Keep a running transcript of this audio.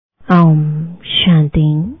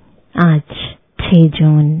6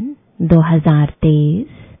 जून 2023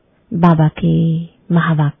 बाबा के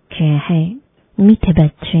महावाक्य है, मीठे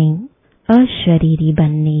बच्चे, अशरीरी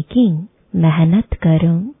बनने की मेहनत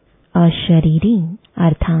करो। अशरीरी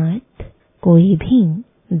अर्थात कोई भी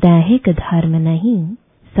दैहिक धर्म नहीं,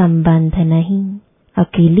 संबंध नहीं,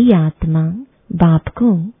 अकेली आत्मा बाप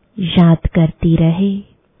को याद करती रहे।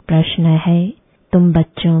 प्रश्न है, तुम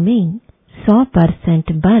बच्चों में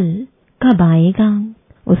 100% बल कब आएगा?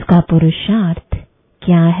 उसका पुरुषार्थ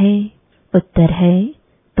क्या है? उत्तर है,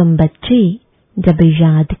 तुम बच्चे जब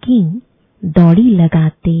याद की दौड़ी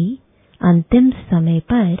लगाते अंतिम समय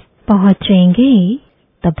पर पहुंचेंगे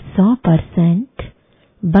तब 100%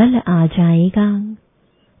 बल आ जाएगा।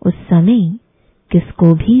 उस समय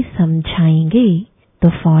किसको भी समझाएंगे तो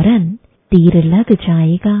फौरन तीर लग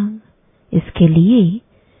जाएगा। इसके लिए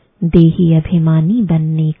देही अभिमानी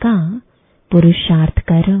बनने का पुरुषार्थ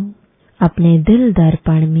करो। अपने दिल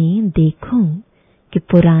दर्पण में देखो कि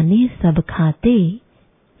पुराने सब खाते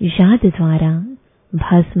याद द्वारा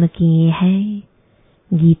भस्म किए हैं।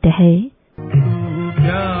 गीत है,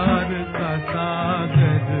 प्यार का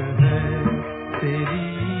सागर है, तेरी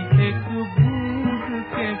एक बूंद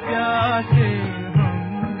के प्यासे हम,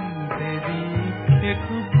 तेरी एक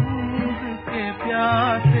बूंद के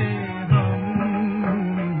प्यासे हम,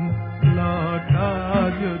 लौटा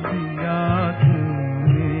जो दिया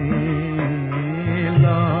तूने,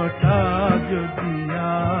 लौटा जो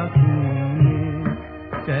दिया तूने,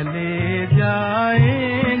 चले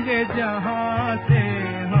जाएंगे जहाँ से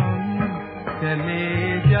हम,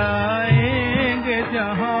 चले जाएंगे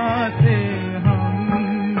जहाँ से हम।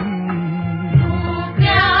 तू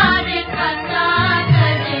प्यार का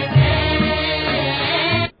सागर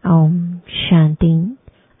है। ओम शांति।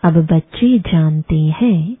 अब बच्चे जानते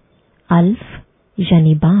हैं अल्फ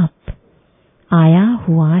यानी बाप आया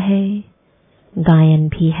हुआ है। गायन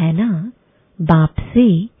भी है ना, बाप से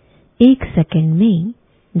 1 सेकंड में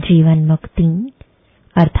जीवन मुक्ति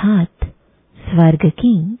अर्थात स्वर्ग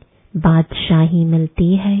की बादशाही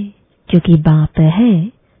मिलती है, क्योंकि बाप है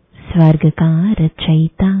स्वर्ग का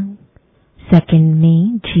रचयिता। सेकंड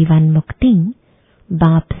में जीवन मुक्ति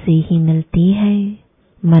बाप से ही मिलती है,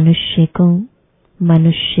 मनुष्य को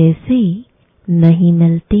मनुष्य से नहीं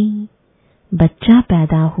मिलती। बच्चा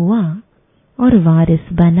पैदा हुआ और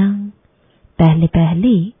वारिस बना। पहले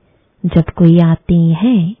पहले जब कोई आते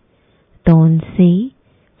हैं तो उनसे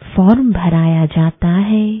फॉर्म भराया जाता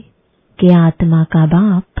है कि आत्मा का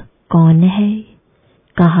बाप कौन है।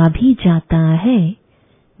 कहा भी जाता है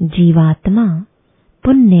जीवात्मा,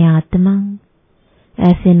 पुण्य आत्मा।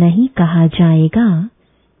 ऐसे नहीं कहा जाएगा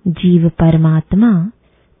जीव परमात्मा,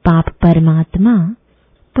 पाप परमात्मा,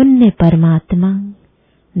 पुण्य परमात्मा।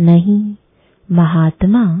 नहीं,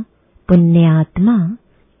 महात्मा पुण्य आत्मा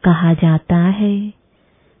कहा जाता है।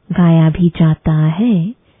 गाया भी जाता है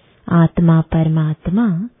आत्मा परमात्मा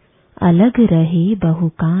अलग रहे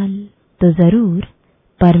बहुकाल। तो जरूर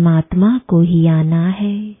परमात्मा को ही आना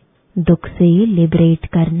है दुख से लिबरेट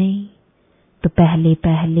करने। तो पहले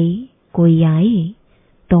पहले कोई आए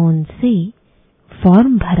तो उनसे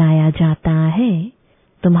फॉर्म भराया जाता है,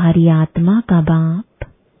 तुम्हारी आत्मा का बाप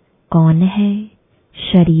कौन है,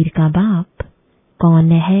 शरीर का बाप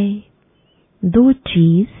कौन है। 2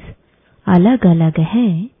 चीज अलग अलग है,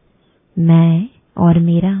 मैं और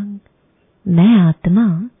मेरा। मैं आत्मा,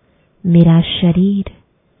 मेरा शरीर।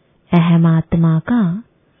 अहम आत्मा का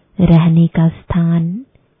रहने का स्थान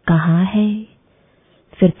कहाँ है?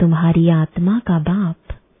 फिर तुम्हारी आत्मा का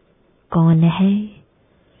बाप कौन है?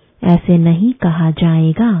 ऐसे नहीं कहा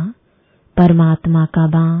जाएगा परमात्मा का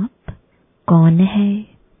बाप कौन है।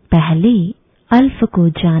 पहले अल्फ को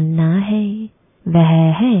जानना है, वह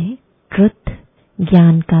है ट्रुथ,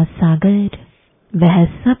 ज्ञान का सागर। वह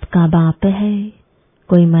सबका बाप है।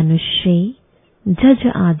 कोई मनुष्य जज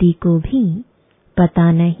आदि को भी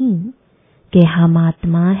पता नहीं कि हम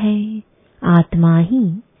आत्मा है। आत्मा ही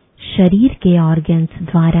शरीर के ऑर्गन्स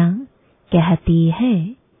द्वारा कहती है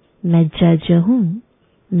मैं जज हूँ,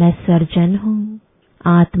 मैं सर्जन हूँ।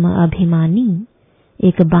 आत्म अभिमानी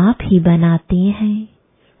एक बाप ही बनाते हैं।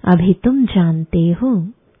 अभी तुम जानते हो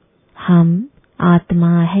हम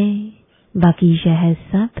आत्मा है, बाकी यह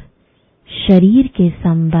सब शरीर के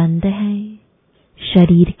संबंध है।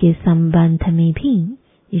 शरीर के संबंध में भी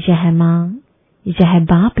यह माँ, यह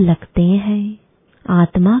बाप लगते हैं।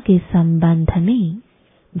 आत्मा के संबंध में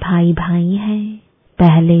भाई भाई है।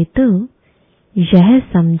 पहले तो यह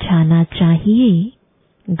समझाना चाहिए,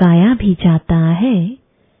 गाया भी जाता है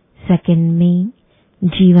सेकंड में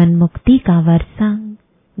जीवन मुक्ति का वर्षा।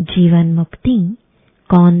 जीवन मुक्ति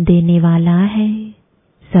कौन देने वाला है?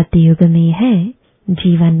 सतयुग में है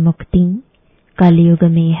जीवन मुक्ति, कलयुग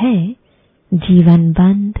में है जीवन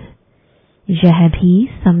बंद, यह भी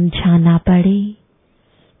समझाना पड़े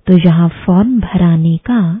तो यहाँ फॉर्म भराने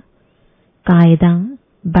का कायदा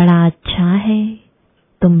बड़ा अच्छा है।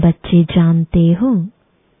 तुम बच्चे जानते हो,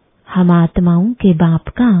 हम आत्माओं के बाप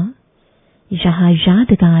का यहाँ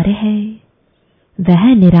यादगार है। वह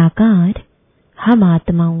निराकार हम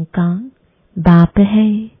आत्माओं का बाप है।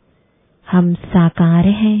 हम साकार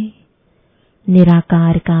है,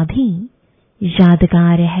 निराकार का भी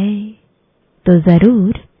यादगार है। तो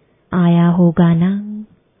जरूर आया होगा ना।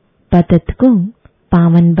 पतित को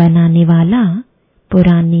पावन बनाने वाला,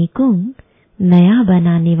 पुराने को नया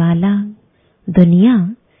बनाने वाला। दुनिया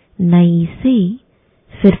नई से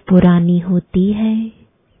फिर पुरानी होती है।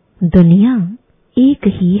 दुनिया एक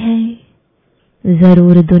ही है।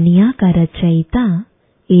 जरूर दुनिया का रचयिता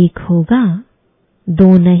एक होगा,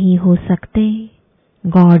 दो नहीं हो सकते।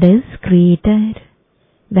 God is creator.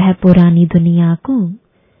 वह पुरानी दुनिया को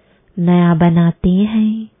नया बनाते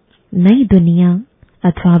हैं। नई दुनिया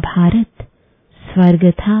अथवा भारत स्वर्ग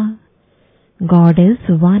था। God is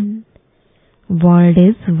one, world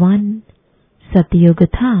is one. सतयुग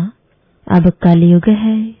था, अब कलयुग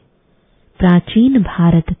है। प्राचीन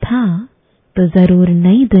भारत था तो जरूर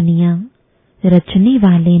नई दुनिया रचने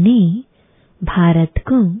वाले ने भारत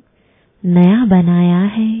को नया बनाया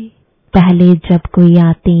है। पहले जब कोई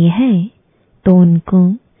आते हैं तो उनको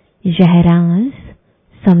यह राज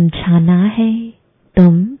समझाना है।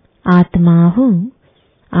 तुम आत्मा हो।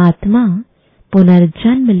 आत्मा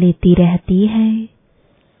पुनर्जन्म लेती रहती है।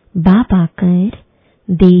 बाप आकर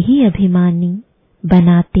देही अभिमानी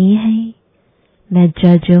बनाते हैं। मैं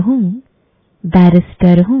जज हूँ,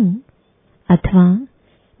 बैरिस्टर हूँ, अथवा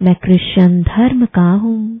मैं क्रिश्चियन धर्म का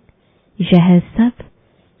हूँ। यह सब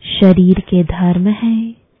शरीर के धर्म है।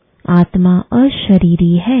 आत्मा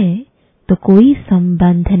अशरीरी है तो कोई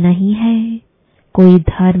संबंध नहीं है, कोई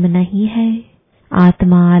धर्म नहीं है।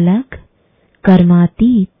 आत्मा अलग,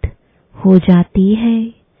 कर्मातीत हो जाती है।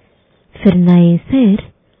 फिर नए सिर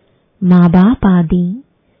माँ बाप आदि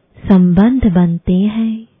संबंध बनते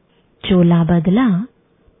हैं। चोला बदला,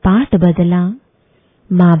 पाठ बदला,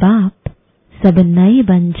 माँ बाप सब नए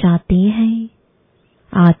बन जाते हैं।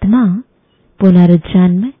 आत्मा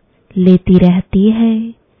पुनर्जन्म लेती रहती है।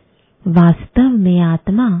 वास्तव में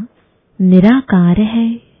आत्मा निराकार है।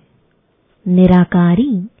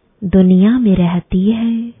 निराकारी दुनिया में रहती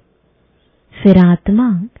है। फिर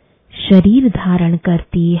आत्मा शरीर धारण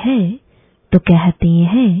करती है तो कहते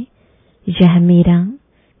हैं यह मेरा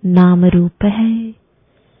नाम रूप है।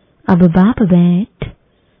 अब बाप बैठ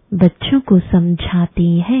बच्चों को समझाते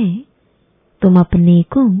हैं, तुम अपने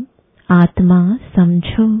को आत्मा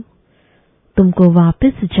समझो। तुमको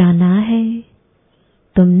वापस जाना है।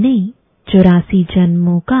 तुमने 84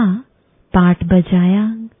 जन्मों का पाठ बजाया।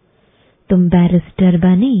 तुम बैरिस्टर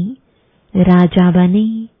बने, राजा बने।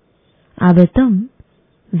 अब तुम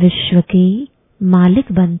विश्व के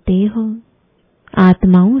मालिक बनते हो।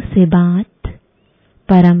 आत्माओं से बात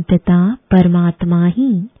परमपिता परमात्मा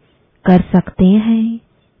ही कर सकते हैं।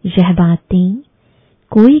 यह बातें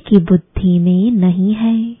कोई की बुद्धि में नहीं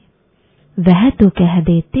है। वह तो कह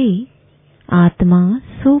देते आत्मा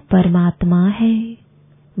सो परमात्मा है।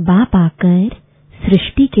 बाप आकर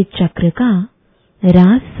सृष्टि के चक्र का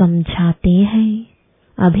राज समझाते हैं।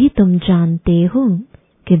 अभी तुम जानते हो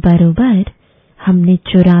कि बरोबर हमने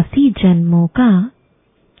 84 जन्मों का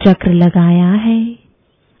चक्र लगाया है।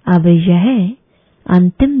 अब यह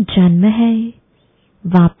अंतिम जन्म है।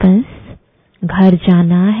 वापस घर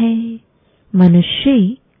जाना है।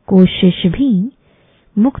 मनुष्य कोशिश भी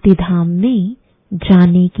मुक्ति धाम में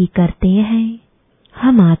जाने की करते हैं।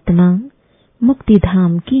 हम आत्मा मुक्ति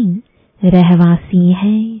धाम की रहवासी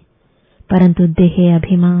हैं, परंतु देह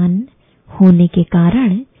अभिमान होने के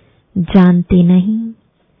कारण जानते नहीं।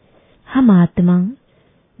 हम आत्मा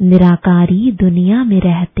निराकारी दुनिया में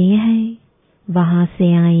रहते हैं। वहां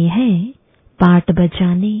से आए हैं पाठ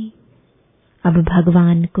बजाने। अब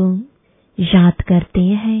भगवान को याद करते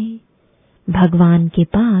हैं। भगवान के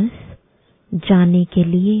पास जाने के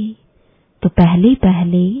लिए तो पहले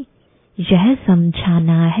पहले यह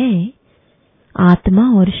समझाना है, आत्मा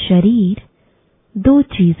और शरीर दो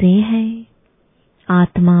चीजें हैं।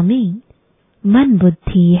 आत्मा में मन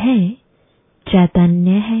बुद्धि है,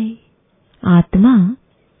 चैतन्य है। आत्मा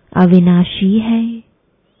अविनाशी है,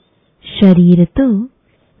 शरीर तो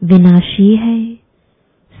विनाशी है।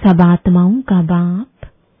 सब आत्माओं का बाप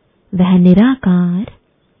वह निराकार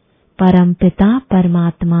परमपिता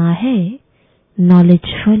परमात्मा है,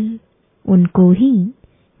 नॉलेजफुल। उनको ही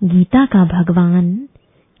गीता का भगवान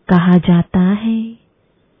कहा जाता है।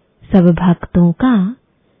 सब भक्तों का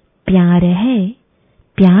प्यार है,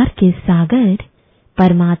 प्यार के सागर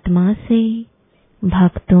परमात्मा से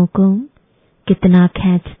भक्तों को कितना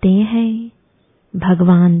खींचते हैं।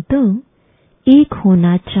 भगवान तो एक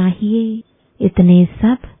होना चाहिए, इतने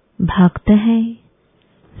सब भक्त हैं।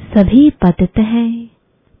 सभी पतित हैं,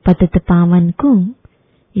 पतित पावन को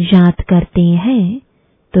याद करते हैं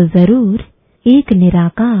तो जरूर एक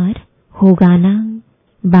निराकार होगा ना।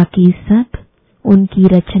 बाकी सब उनकी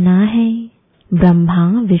रचना है। ब्रह्मा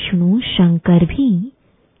विष्णु शंकर भी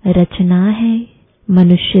रचना है,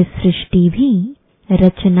 मनुष्य सृष्टि भी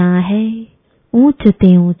रचना है। ऊंच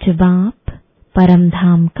ते ऊंच बाप परम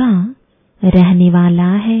धाम का रहने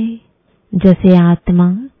वाला है। जैसे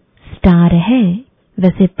आत्मा स्टार है,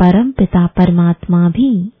 वैसे परम पिता परमात्मा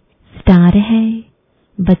भी स्टार है।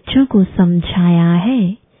 बच्चों को समझाया है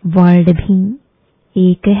वर्ल्ड भी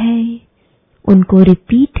एक है, उनको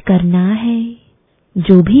रिपीट करना है।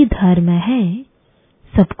 जो भी धर्म है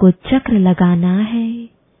सबको चक्र लगाना है।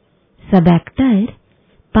 सब एक्टर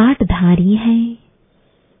पाठधारी हैं,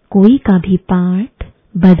 कोई का भी पाठ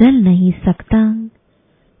बदल नहीं सकता,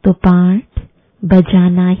 तो पाठ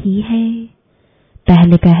बजाना ही है।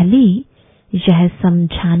 पहले पहले यह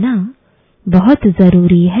समझाना बहुत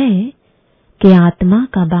जरूरी है कि आत्मा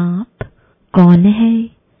का बाप कौन है।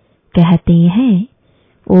 कहते हैं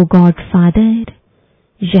ओ गॉड फादर,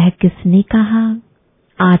 यह किसने कहा?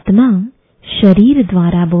 आत्मा शरीर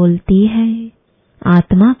द्वारा बोलती है।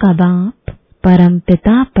 आत्मा का बाप परम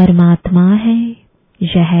पिता परमात्मा है।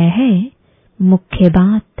 यह है मुख्य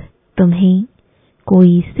बात। तुम्हें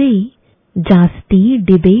कोई से जास्ती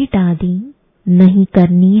डिबेट आदि नहीं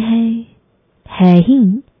करनी है ही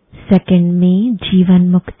सेकंड में जीवन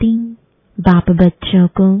मुक्ति। बाप बच्चों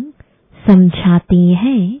को समझाते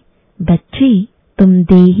हैं, बच्चे तुम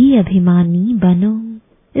देही अभिमानी बनो।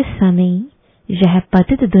 इस समय यह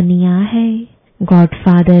पतित दुनिया है।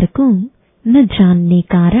 गॉडफादर को न जानने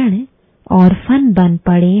कारण ऑर्फन बन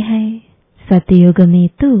पड़े हैं। सतयुग में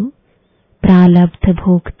तो प्रारब्ध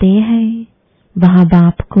भोगते हैं, वहां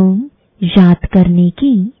बाप को याद करने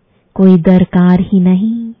की कोई दरकार ही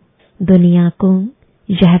नहीं। दुनिया को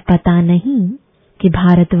यह पता नहीं कि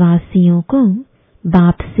भारतवासियों को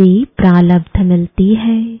बाप से प्रारब्ध मिलती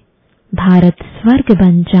है। भारत स्वर्ग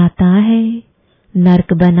बन जाता है,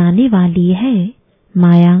 नरक बनाने वाली है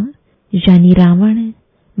माया यानी रावण।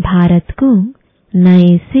 भारत को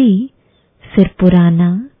नए से फिर पुराना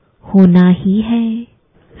होना ही है।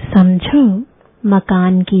 समझो,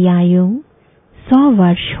 मकान की आयु 100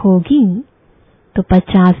 वर्ष होगी तो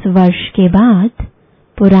 50 वर्ष के बाद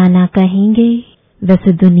पुराना कहेंगे।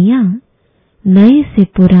 वैसे दुनिया नए से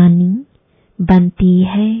पुरानी बनती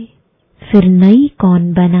है, फिर नई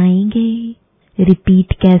कौन बनाएंगे?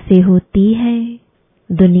 रिपीट कैसे होती है?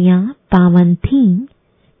 दुनिया पावन थी,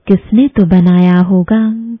 किसने तो बनाया होगा।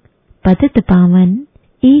 पतित पावन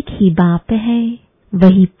एक ही बाप है,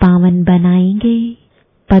 वही पावन बनाएंगे।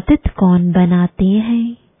 पतित कौन बनाते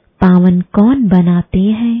हैं, पावन कौन बनाते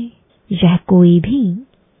हैं, यह कोई भी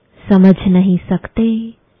समझ नहीं सकते।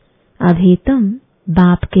 अभी तुम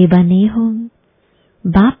बाप के बने हो।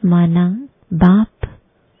 बाप माना बाप।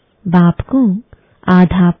 बाप को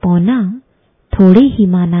आधा पौना थोड़े ही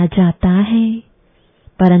माना जाता है,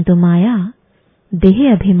 परंतु माया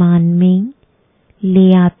देह अभिमान में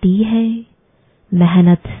ले आती है।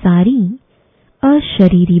 मेहनत सारी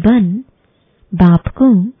अशरीरी बन बाप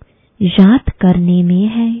को याद करने में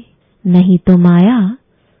है, नहीं तो माया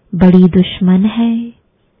बड़ी दुश्मन है।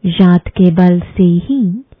 याद के बल से ही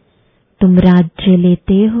तुम राज्य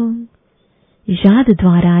लेते हो, याद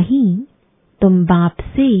द्वारा ही तुम बाप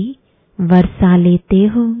से वर्षा लेते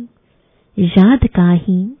हो। याद का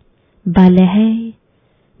ही बल है।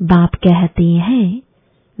 बाप कहते हैं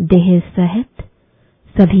देह सहित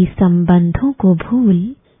सभी संबंधों को भूल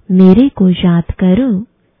मेरे को याद करो,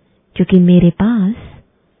 क्योंकि मेरे पास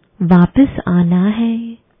वापस आना है।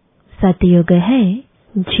 सतयुग है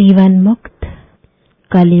जीवन मुक्त,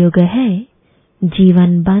 कलयुग है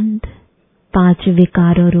जीवन बंद। 5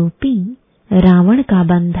 विकारों रूपी रावण का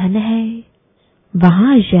बंधन है,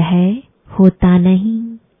 वहां यह होता नहीं।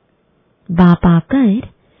 बाप आकर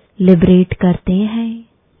लिबरेट करते हैं।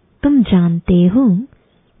 तुम जानते हो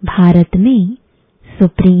भारत में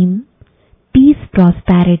सुप्रीम पीस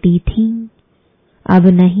प्रॉस्पेरिटी थी, अब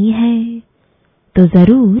नहीं है, तो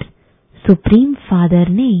जरूर सुप्रीम फादर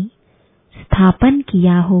ने स्थापन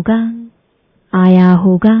किया होगा, आया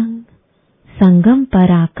होगा। संगम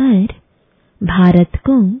पर आकर भारत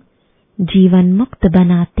को जीवन मुक्त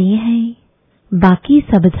बनाते हैं। बाकी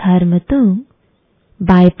सब धर्म तो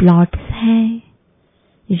बाय प्लॉट्स है।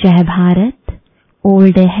 यह भारत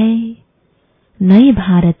ओल्ड है। नए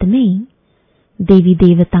भारत में देवी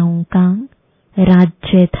देवताओं का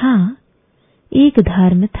राज्य था, एक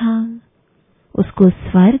धर्म था, उसको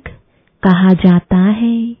स्वर्ग कहा जाता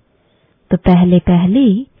है। तो पहले पहले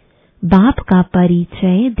बाप का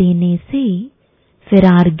परिचय देने से फिर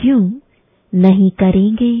आर्ग्यू नहीं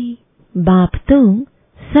करेंगे। बाप तो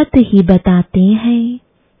सत्य ही बताते हैं,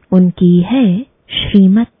 उनकी है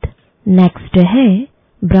श्रीमत। नेक्स्ट है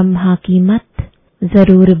ब्रह्मा की मत।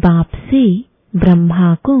 जरूर बाप से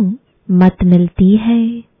ब्रह्मा को मत मिलती है।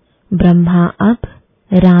 ब्रह्मा अब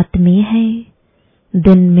रात में है।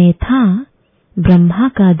 दिन में था ब्रह्मा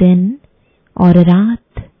का दिन और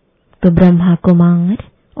रात, तो ब्रह्मा कुमार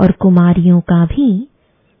और कुमारियों का भी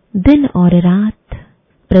दिन और रात।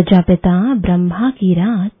 प्रजापिता ब्रह्मा की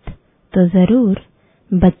रात तो जरूर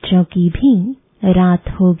बच्चों की भी रात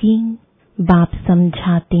होगी। बाप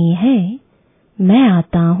समझाते हैं, मैं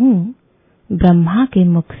आता हूँ ब्रह्मा के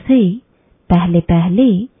मुख से पहले पहले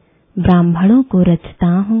ब्राह्मणों को रचता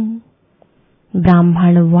हूँ।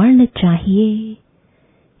 ब्राह्मण वर्ण चाहिए,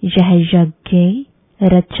 यह यज्ञ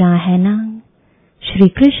रचा है ना। श्री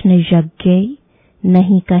कृष्ण यज्ञ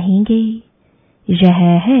नहीं कहेंगे, यह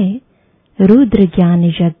है रुद्र ज्ञान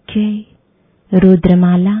यज्ञ,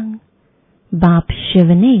 रुद्रमाला। बाप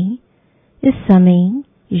शिव ने इस समय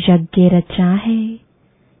यज्ञ रचा है।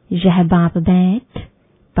 यह बाप बैठ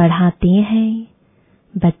पढ़ाते हैं,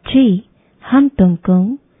 बच्चे हम तुमको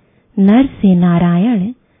नर से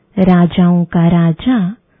नारायण राजाओं का राजा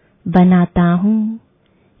बनाता हूँ।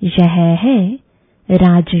 यह है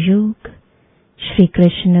राजयोग। श्री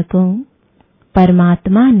कृष्ण को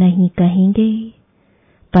परमात्मा नहीं कहेंगे,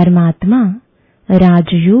 परमात्मा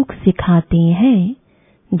राजयोग सिखाते हैं,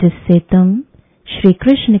 जिससे तुम श्री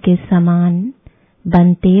कृष्ण के समान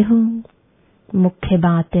बनते हो। मुख्य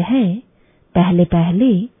बात है, पहले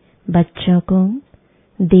पहले बच्चों को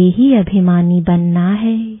देही अभिमानी बनना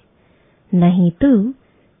है, नहीं तो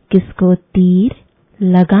किसको तीर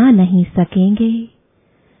लगा नहीं सकेंगे।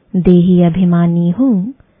 देही अभिमानी हो,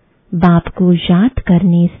 बाप को याद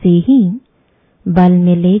करने से ही बल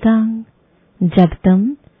मिलेगा। जब तुम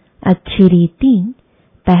अच्छी रीति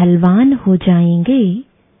पहलवान हो जाएंगे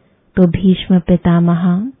तो भीष्म पितामह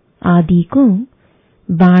आदि को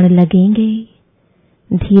बाण लगेंगे।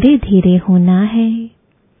 धीरे धीरे होना है।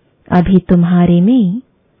 अभी तुम्हारे में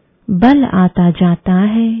बल आता जाता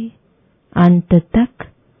है, अंत तक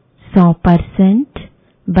 100%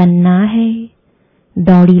 बनना है,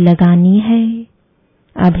 दौड़ी लगानी है।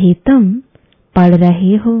 अभी तुम पढ़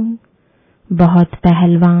रहे हो, बहुत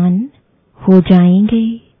पहलवान हो जाएंगे।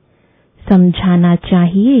 समझाना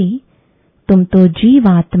चाहिए, तुम तो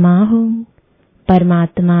जीवात्मा हो,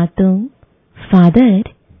 परमात्मा तो फादर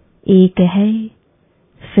एक है।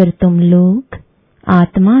 फिर तुम लोग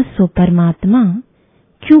आत्मा सो परमात्मा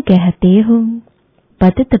क्यों कहते हो?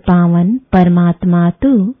 पतित पावन परमात्मा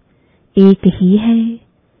तो एक ही है।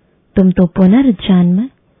 तुम तो पुनर्जन्म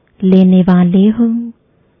लेने वाले हो।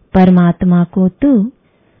 परमात्मा को तो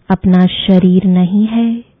अपना शरीर नहीं है,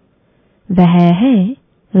 वह है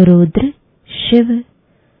रुद्र शिव।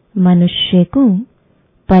 मनुष्य को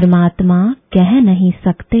परमात्मा कह नहीं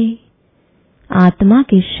सकते। आत्मा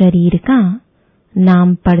के शरीर का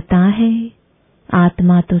नाम पड़ता है।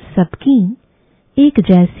 आत्मा तो सबकी एक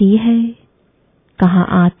जैसी है। कहा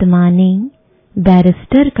आत्मा ने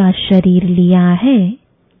बैरिस्टर का शरीर लिया है,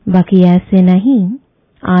 बाकी ऐसे नहीं।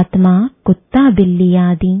 आत्मा कुत्ता बिल्ली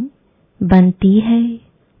आदि बनती है।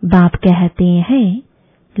 बाप कहते हैं,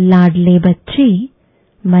 लाडले बच्चे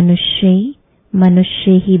मनुष्य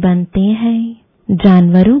मनुष्य ही बनते हैं।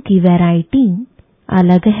 जानवरों की वैरायटी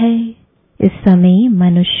अलग है। इस समय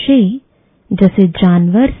मनुष्य जैसे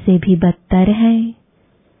जानवर से भी बदतर है।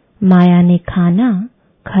 माया ने खाना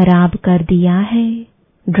खराब कर दिया है।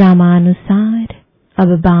 ड्रामानुसार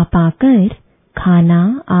अब बाप आकर खाना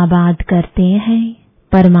आबाद करते हैं।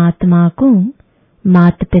 परमात्मा को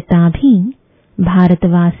माता पिता भी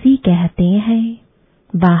भारतवासी कहते हैं।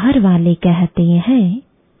 बाहर वाले कहते हैं,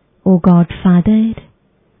 ओ गॉड फादर।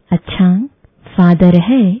 अच्छा, फादर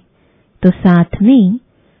है तो साथ में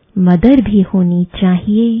मदर भी होनी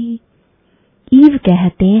चाहिए। ईव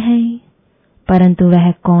कहते हैं, परंतु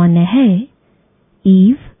वह कौन है?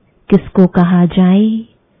 ईव किसको कहा जाए?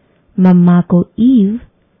 मम्मा को ईव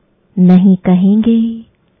नहीं कहेंगे।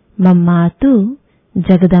 मम्मा तो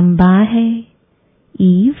जगदम्बा है।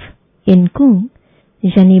 ईव इनको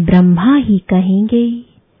यानी ब्रह्मा ही कहेंगे,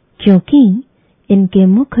 क्योंकि इनके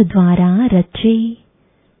मुख द्वारा रचे।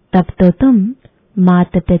 तब तो तुम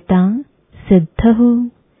माता पिता सिद्ध हो।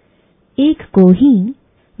 एक को ही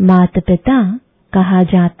माता पिता कहा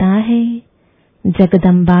जाता है।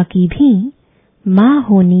 जगदम्बा की भी माँ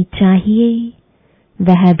होनी चाहिए,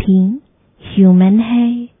 वह भी ह्यूमन है।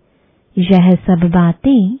 यह सब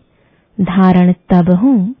बातें धारण तब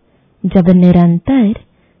हो जब निरंतर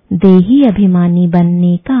देही अभिमानी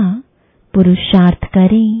बनने का पुरुषार्थ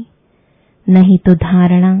करें, नहीं तो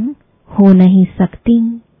धारणा हो नहीं सकती।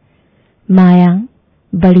 माया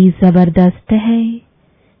बड़ी जबरदस्त है,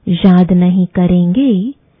 याद नहीं करेंगे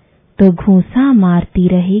तो घूंसा मारती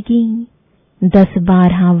रहेगी।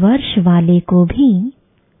 10-12 वर्ष वाले को भी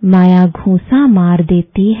माया घूंसा मार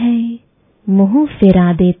देती है, मुंह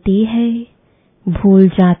फिरा देती है, भूल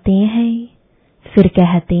जाते हैं, फिर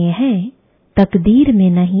कहते हैं तकदीर में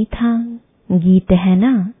नहीं था। गीत है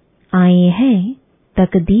ना, आए हैं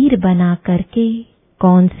तकदीर बना करके।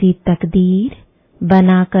 कौन सी तकदीर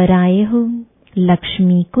बना कर आए हो?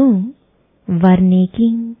 लक्ष्मी को वरने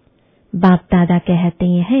की। बाप दादा कहते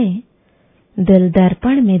हैं दिल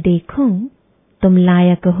दर्पण में देखो तुम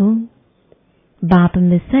लायक हो, बाप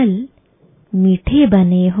मिसल मीठे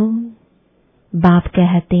बने हो। बाप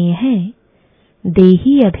कहते हैं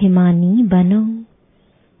देही अभिमानी बनो।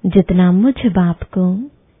 जितना मुझ बाप को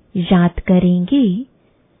याद करेंगे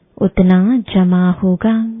उतना जमा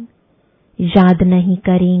होगा, याद नहीं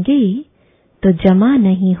करेंगे तो जमा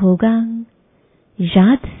नहीं होगा।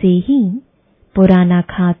 याद से ही पुराना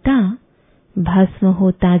खाता भस्म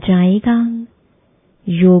होता जाएगा।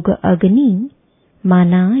 योग अग्नि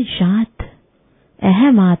माना याद।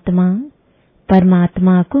 अहम आत्मा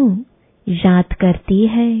परमात्मा को याद करती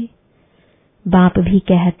है। बाप भी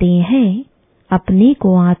कहते हैं अपने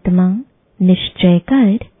को आत्मा निश्चय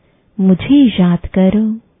कर मुझे याद करो।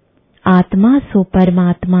 आत्मा सो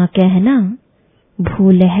परमात्मा कहना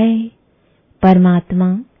भूल है।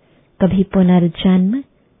 परमात्मा कभी पुनर्जन्म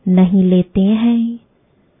नहीं लेते हैं,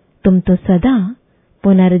 तुम तो सदा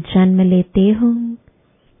पुनर्जन्म लेते हो।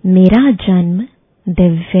 मेरा जन्म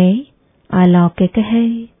दिव्य अलौकिक है।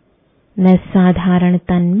 मैं साधारण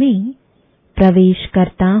तन में प्रवेश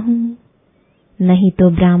करता हूँ, नहीं तो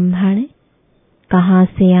ब्राह्मण कहाँ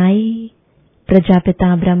से आए।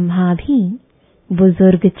 प्रजापिता ब्रह्मा भी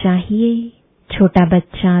बुजुर्ग चाहिए, छोटा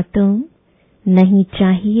बच्चा तो नहीं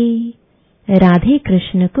चाहिए। राधे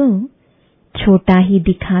कृष्ण को छोटा ही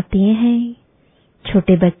दिखाते हैं,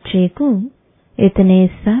 छोटे बच्चे को इतने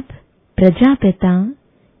सब प्रजापिता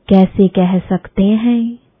कैसे कह सकते हैं।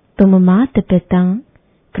 तुम मात पिता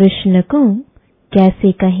कृष्ण को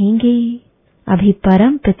कैसे कहेंगे। अभी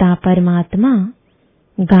परम पिता परमात्मा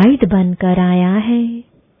गाइड बनकर आया है,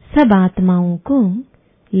 सब आत्माओं को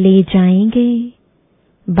ले जाएंगे।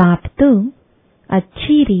 बाप तो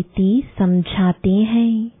अच्छी रीति समझाते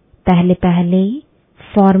हैं। पहले पहले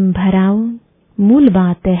फॉर्म भराओ। मूल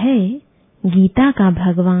बात है गीता का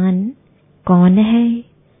भगवान कौन है।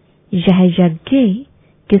 यह यज्ञ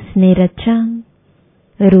किसने रचा।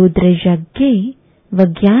 रुद्र यज्ञ व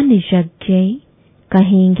ज्ञान यज्ञ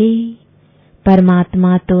कहेंगे।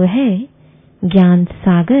 परमात्मा तो है ज्ञान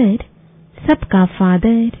सागर, सबका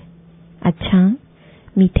फादर। अच्छा,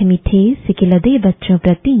 मीठे मीठे सिकिलदे बच्चों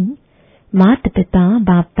प्रति माता पिता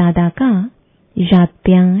बाप दादा का याद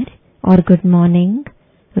प्यार और गुड मॉर्निंग।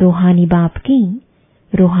 रूहानी बाप की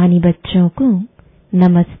रूहानी बच्चों को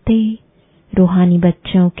नमस्ते। रूहानी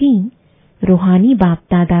बच्चों की रूहानी बाप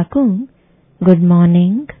दादा को गुड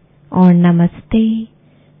मॉर्निंग और नमस्ते।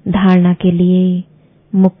 धारणा के लिए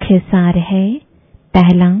मुख्य सार है,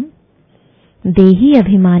 पहला, देही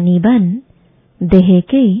अभिमानी बन देह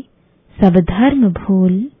के सब धर्म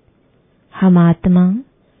भूल। हम आत्मा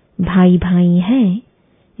भाई भाई हैं,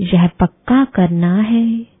 यह पक्का करना है।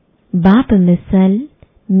 बाप मिसल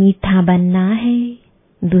मीठा बनना है।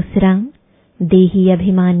 दूसरा, देही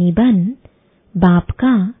अभिमानी बन बाप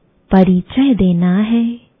का परिचय देना है।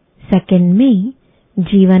 सेकंड में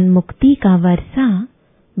जीवन मुक्ति का वर्षा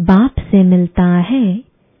बाप से मिलता है।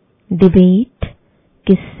 डिबेट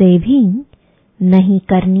किससे भी नहीं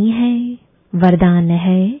करनी है। वरदान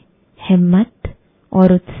है हिम्मत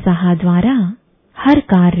और उत्साह द्वारा हर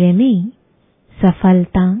कार्य में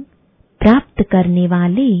सफलता प्राप्त करने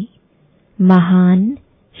वाले महान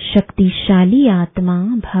शक्तिशाली आत्मा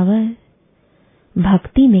भव।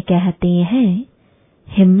 भक्ति में कहते हैं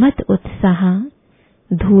हिम्मत उत्साह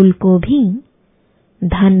धूल को भी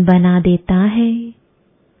धन बना देता है।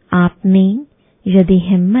 आप में यदि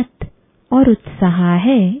हिम्मत और उत्साह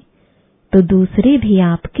है तो दूसरे भी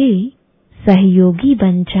आपके सहयोगी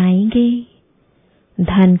बन जाएंगे।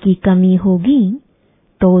 धन की कमी होगी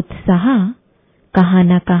तो उत्साह कहां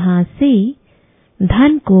न कहां से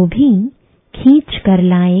धन को भी खींच कर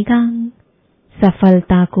लाएगा,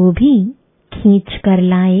 सफलता को भी खींच कर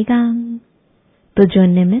लाएगा। तो जो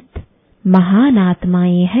निमित्त महान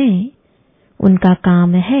आत्माएं हैं, उनका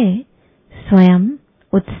काम है स्वयं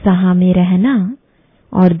उत्साह में रहना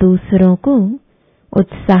और दूसरों को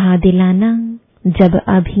उत्साह दिलाना। जब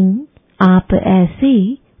अभी आप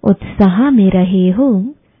ऐसे उत्साह में रहे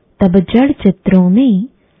हो, तब जड़ चित्रों में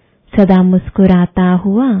सदा मुस्कुराता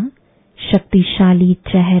हुआ शक्तिशाली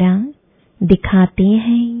चेहरा दिखाते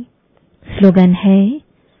हैं। स्लोगन है,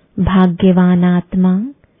 भाग्यवान आत्मा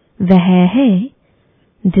वह है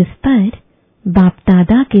जिस पर बाप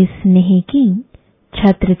दादा के स्नेह की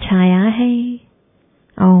छत्र छाया है।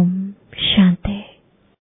 ओम शांति।